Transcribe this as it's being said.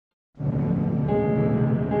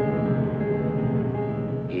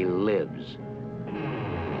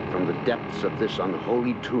depths of this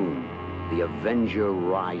unholy tomb, the Avenger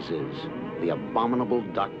rises, the abominable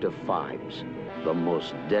Dr. Phibes, the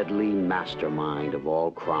most deadly mastermind of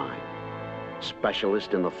all crime.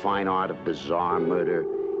 Specialist in the fine art of bizarre murder,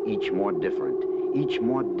 each more different, each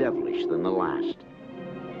more devilish than the last.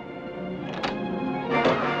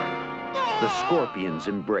 The scorpions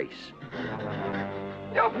embrace.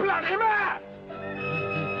 You bloody man!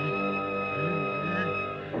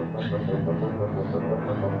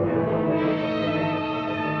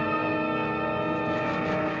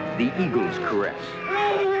 The eagles caress.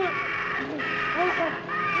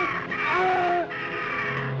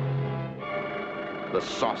 The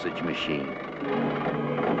sausage machine.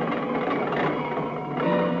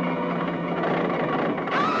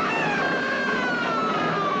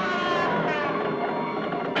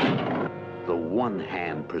 The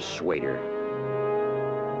one-hand persuader.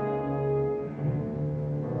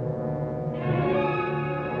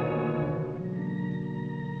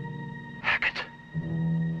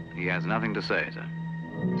 He has nothing to say, sir.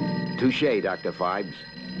 Touché, Dr. Phibes.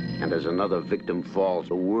 And as another victim falls,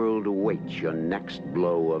 the world awaits your next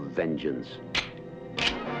blow of vengeance.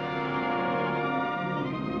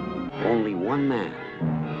 Only one man,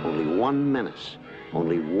 only one menace,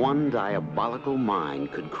 only one diabolical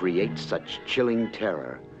mind could create such chilling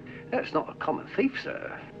terror. That's not a common thief,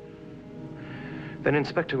 sir. Then,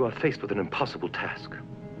 Inspector, you are faced with an impossible task.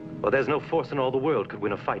 Well, there's no force in all the world could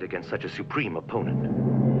win a fight against such a supreme opponent.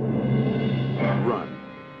 Run,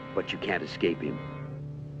 but you can't escape him.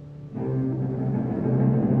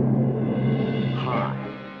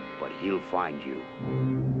 Hide, but he'll find you.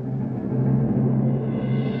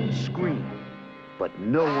 Scream, but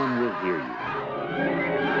no one will hear you.